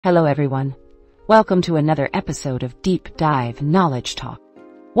Hello everyone. Welcome to another episode of Deep Dive Knowledge Talk.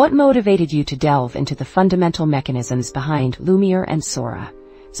 What motivated you to delve into the fundamental mechanisms behind Lumiere and Sora,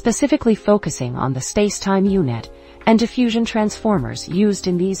 specifically focusing on the spacetime UNet and diffusion transformers used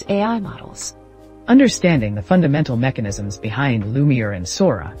in these AI models? Understanding the fundamental mechanisms behind Lumiere and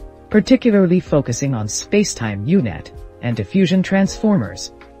Sora, particularly focusing on spacetime UNet and diffusion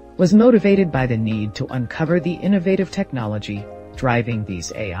transformers, was motivated by the need to uncover the innovative technology driving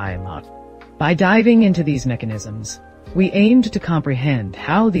these AI models. By diving into these mechanisms, we aimed to comprehend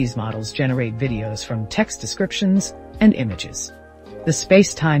how these models generate videos from text descriptions and images. The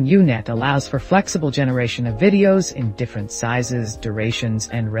spacetime UNet allows for flexible generation of videos in different sizes, durations,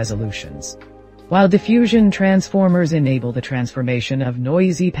 and resolutions, while diffusion transformers enable the transformation of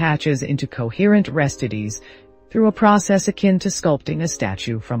noisy patches into coherent residues through a process akin to sculpting a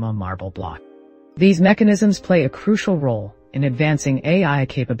statue from a marble block. These mechanisms play a crucial role in advancing AI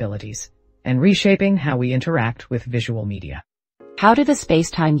capabilities and reshaping how we interact with visual media. How do the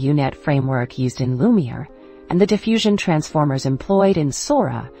spacetime UNet framework used in Lumiere and the diffusion transformers employed in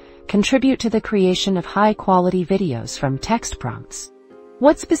Sora contribute to the creation of high-quality videos from text prompts?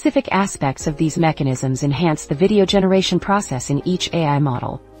 What specific aspects of these mechanisms enhance the video generation process in each AI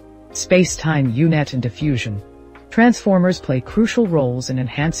model? Spacetime UNet and diffusion transformers play crucial roles in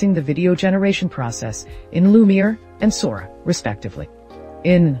enhancing the video generation process in Lumiere and Sora, respectively.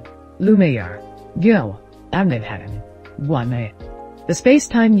 In Lumiere, the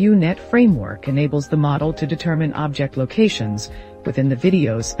spacetime UNet framework enables the model to determine object locations within the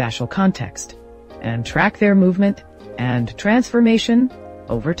video's spatial context and track their movement and transformation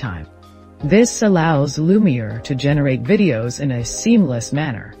over time. This allows Lumiere to generate videos in a seamless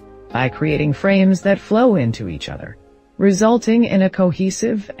manner by creating frames that flow into each other, resulting in a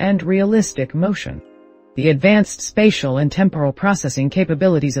cohesive and realistic motion. The advanced spatial and temporal processing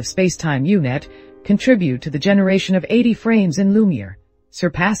capabilities of spacetime UNet contribute to the generation of 80 frames in Lumiere,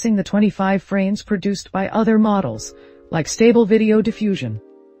 surpassing the 25 frames produced by other models, like Stable Video Diffusion.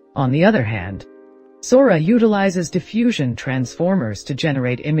 On the other hand, Sora utilizes diffusion transformers to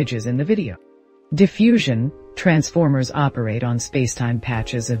generate images in the video. Diffusion transformers operate on spacetime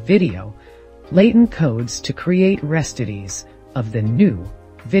patches of video, latent codes to create residues of the new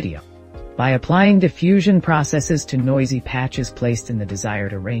video. By applying diffusion processes to noisy patches placed in the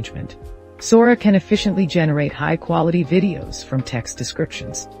desired arrangement, Sora can efficiently generate high-quality videos from text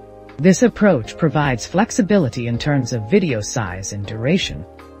descriptions. This approach provides flexibility in terms of video size and duration,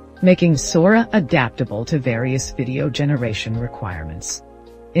 making Sora adaptable to various video generation requirements.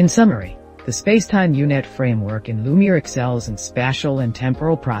 In summary, the spacetime UNet framework in Lumiere excels in spatial and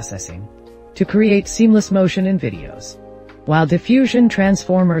temporal processing to create seamless motion in videos, while diffusion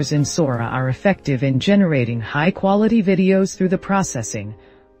transformers in Sora are effective in generating high-quality videos through the processing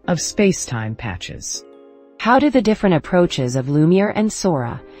of spacetime patches. How do the different approaches of Lumiere and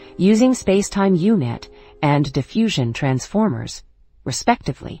Sora, using spacetime UNet and diffusion transformers,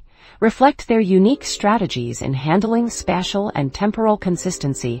 respectively, reflect their unique strategies in handling spatial and temporal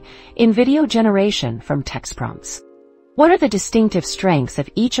consistency in video generation from text prompts? What are the distinctive strengths of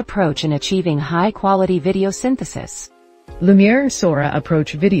each approach in achieving high-quality video synthesis? Lumiere and Sora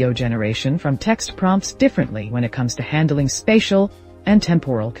approach video generation from text prompts differently when it comes to handling spatial and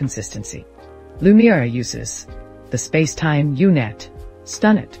temporal consistency. Lumiere uses the spacetime UNet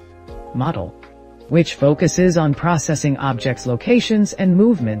STUNet model, which focuses on processing objects' locations and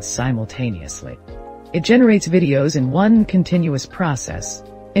movements simultaneously. It generates videos in one continuous process,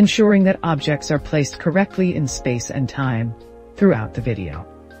 ensuring that objects are placed correctly in space and time throughout the video.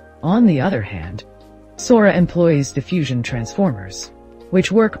 On the other hand, Sora employs diffusion transformers,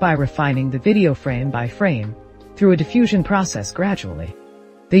 which work by refining the video frame by frame through a diffusion process gradually.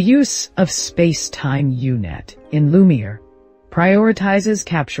 The use of spacetime UNet in Lumiere prioritizes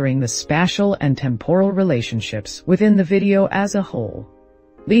capturing the spatial and temporal relationships within the video as a whole,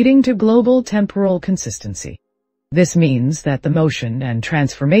 leading to global temporal consistency. This means that the motion and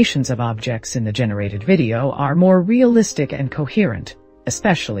transformations of objects in the generated video are more realistic and coherent,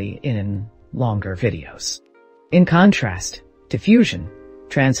 especially in longer videos. In contrast, diffusion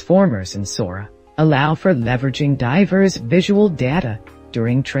transformers in Sora allow for leveraging diverse visual data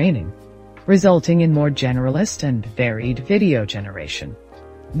during training, resulting in more generalist and varied video generation.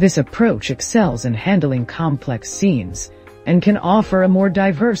 This approach excels in handling complex scenes and can offer a more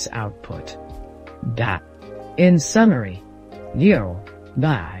diverse output. In summary,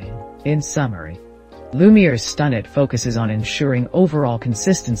 Lumiere's STUNet focuses on ensuring overall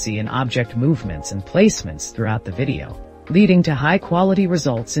consistency in object movements and placements throughout the video, leading to high-quality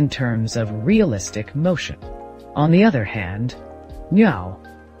results in terms of realistic motion. On the other hand,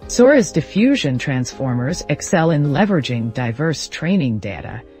 Sora's diffusion transformers excel in leveraging diverse training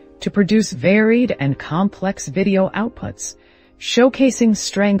data to produce varied and complex video outputs, showcasing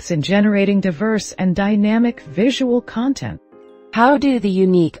strengths in generating diverse and dynamic visual content. How do the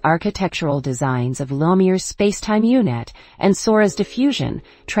unique architectural designs of Lumiere's spacetime UNet and Sora's diffusion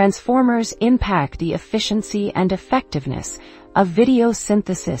transformers impact the efficiency and effectiveness of video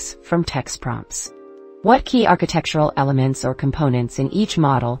synthesis from text prompts? What key architectural elements or components in each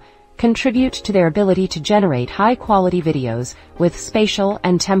model contribute to their ability to generate high-quality videos with spatial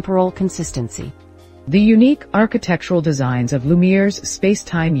and temporal consistency? The unique architectural designs of Lumiere's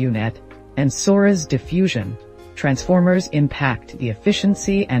spacetime UNet and Sora's diffusion transformers impact the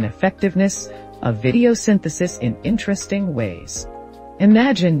efficiency and effectiveness of video synthesis in interesting ways.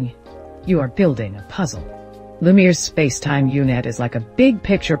 Imagine you are building a puzzle. Lumiere's spacetime UNet is like a big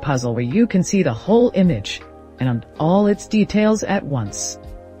picture puzzle where you can see the whole image and all its details at once.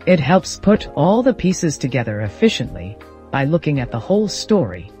 It helps put all the pieces together efficiently by looking at the whole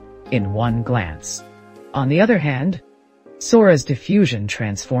story in one glance. On the other hand, Sora's diffusion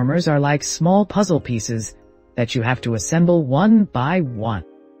transformers are like small puzzle pieces that you have to assemble one by one.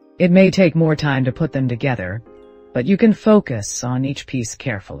 It may take more time to put them together, but you can focus on each piece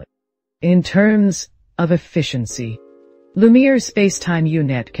carefully. In terms of efficiency, Lumiere's spacetime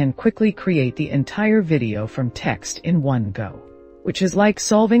UNet can quickly create the entire video from text in one go, which is like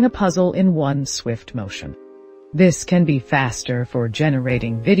solving a puzzle in one swift motion. This can be faster for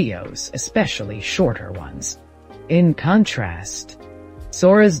generating videos, especially shorter ones. In contrast,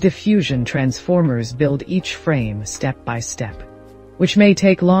 Sora's diffusion transformers build each frame step by step, which may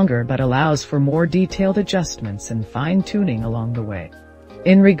take longer but allows for more detailed adjustments and fine-tuning along the way.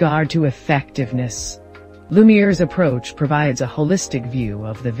 In regard to effectiveness, Lumiere's approach provides a holistic view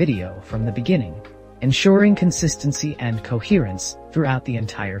of the video from the beginning, ensuring consistency and coherence throughout the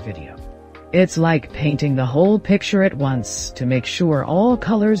entire video. It's like painting the whole picture at once to make sure all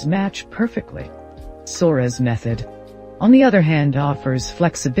colors match perfectly. Sora's method, on the other hand, offers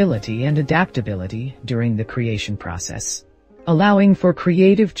flexibility and adaptability during the creation process, allowing for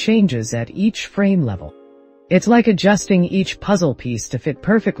creative changes at each frame level. It's like adjusting each puzzle piece to fit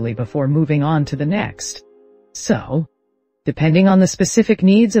perfectly before moving on to the next. So, depending on the specific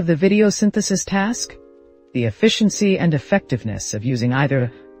needs of the video synthesis task, the efficiency and effectiveness of using either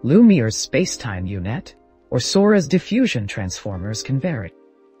Lumiere's spacetime UNet or Sora's diffusion transformers can vary.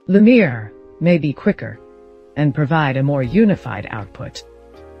 Lumiere may be quicker and provide a more unified output,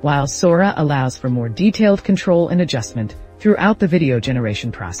 while Sora allows for more detailed control and adjustment throughout the video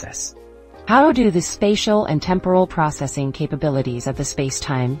generation process. How do the spatial and temporal processing capabilities of the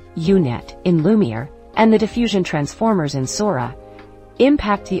spacetime UNet in Lumiere and the diffusion transformers in Sora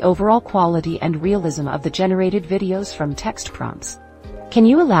impact the overall quality and realism of the generated videos from text prompts? Can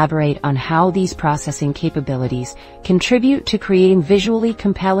you elaborate on how these processing capabilities contribute to creating visually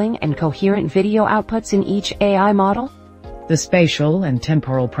compelling and coherent video outputs in each AI model? The spatial and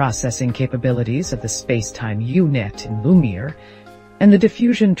temporal processing capabilities of the spacetime UNet in Lumiere and the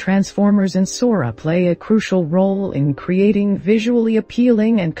diffusion transformers in Sora play a crucial role in creating visually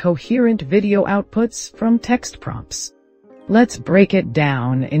appealing and coherent video outputs from text prompts. Let's break it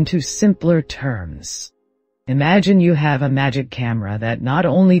down into simpler terms. Imagine you have a magic camera that not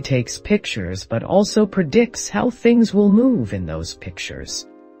only takes pictures but also predicts how things will move in those pictures.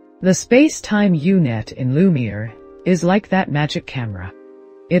 The spacetime UNet in Lumiere is like that magic camera.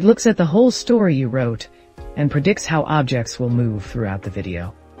 It looks at the whole story you wrote and predicts how objects will move throughout the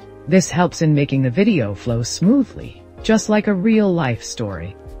video. This helps in making the video flow smoothly, just like a real-life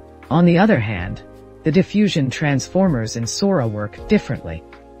story. On the other hand, the diffusion transformers in Sora work differently.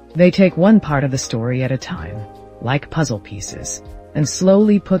 They take one part of the story at a time, like puzzle pieces, and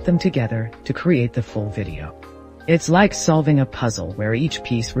slowly put them together to create the full video. It's like solving a puzzle where each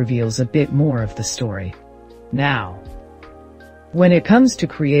piece reveals a bit more of the story. Now, when it comes to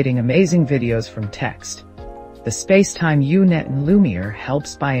creating amazing videos from text, the spacetime UNet in Lumiere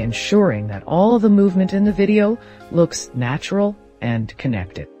helps by ensuring that all the movement in the video looks natural and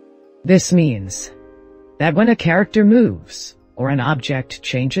connected. This means that when a character moves or an object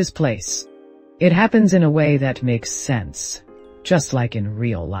changes place, it happens in a way that makes sense, just like in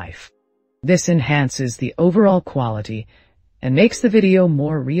real life. This enhances the overall quality and makes the video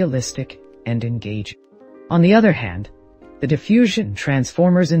more realistic and engaging. On the other hand, the diffusion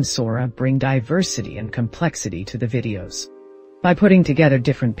transformers in Sora bring diversity and complexity to the videos. By putting together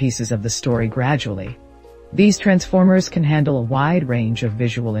different pieces of the story gradually, these transformers can handle a wide range of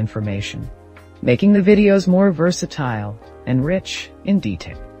visual information, making the videos more versatile and rich in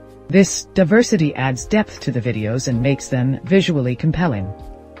detail. This diversity adds depth to the videos and makes them visually compelling.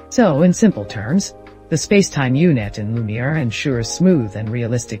 So, in simple terms, the spacetime UNet in Lumiere ensures smooth and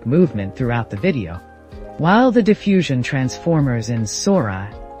realistic movement throughout the video, while the diffusion transformers in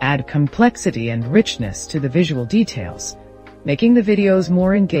Sora add complexity and richness to the visual details, making the videos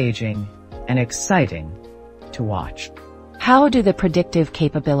more engaging and exciting to watch. How do the predictive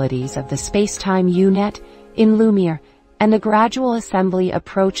capabilities of the spacetime UNet in Lumiere and the gradual assembly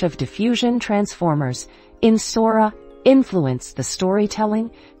approach of diffusion transformers in Sora influence the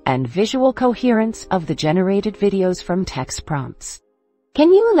storytelling and visual coherence of the generated videos from text prompts?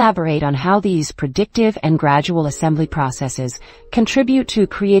 Can you elaborate on how these predictive and gradual assembly processes contribute to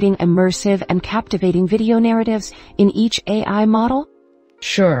creating immersive and captivating video narratives in each AI model?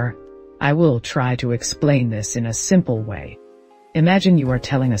 Sure, I will try to explain this in a simple way. Imagine you are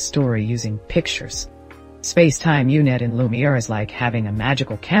telling a story using pictures. Spacetime UNet in Lumiere is like having a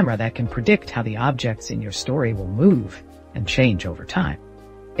magical camera that can predict how the objects in your story will move and change over time.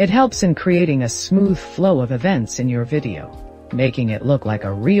 It helps in creating a smooth flow of events in your video, making it look like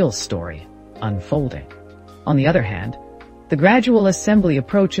a real story unfolding. On the other hand, the gradual assembly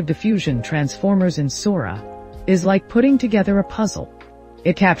approach of diffusion transformers in Sora is like putting together a puzzle.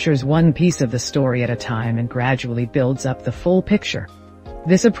 It captures one piece of the story at a time and gradually builds up the full picture.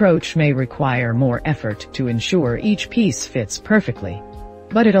 This approach may require more effort to ensure each piece fits perfectly,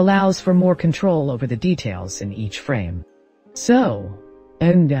 but it allows for more control over the details in each frame. So,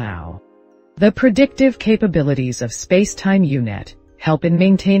 and now, the predictive capabilities of spacetime UNet help in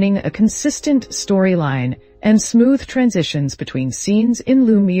maintaining a consistent storyline and smooth transitions between scenes in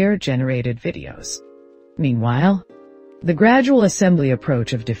Lumiere-generated videos. Meanwhile, the gradual assembly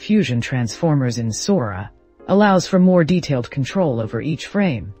approach of diffusion transformers in Sora allows for more detailed control over each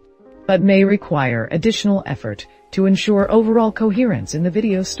frame, but may require additional effort to ensure overall coherence in the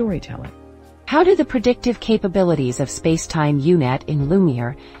video storytelling. How do the predictive capabilities of spacetime UNet in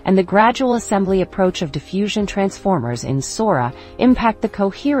Lumiere and the gradual assembly approach of diffusion transformers in Sora impact the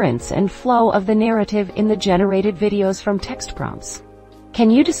coherence and flow of the narrative in the generated videos from text prompts? Can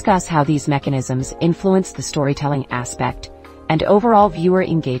you discuss how these mechanisms influence the storytelling aspect and overall viewer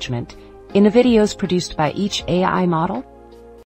engagement in the videos produced by each AI model?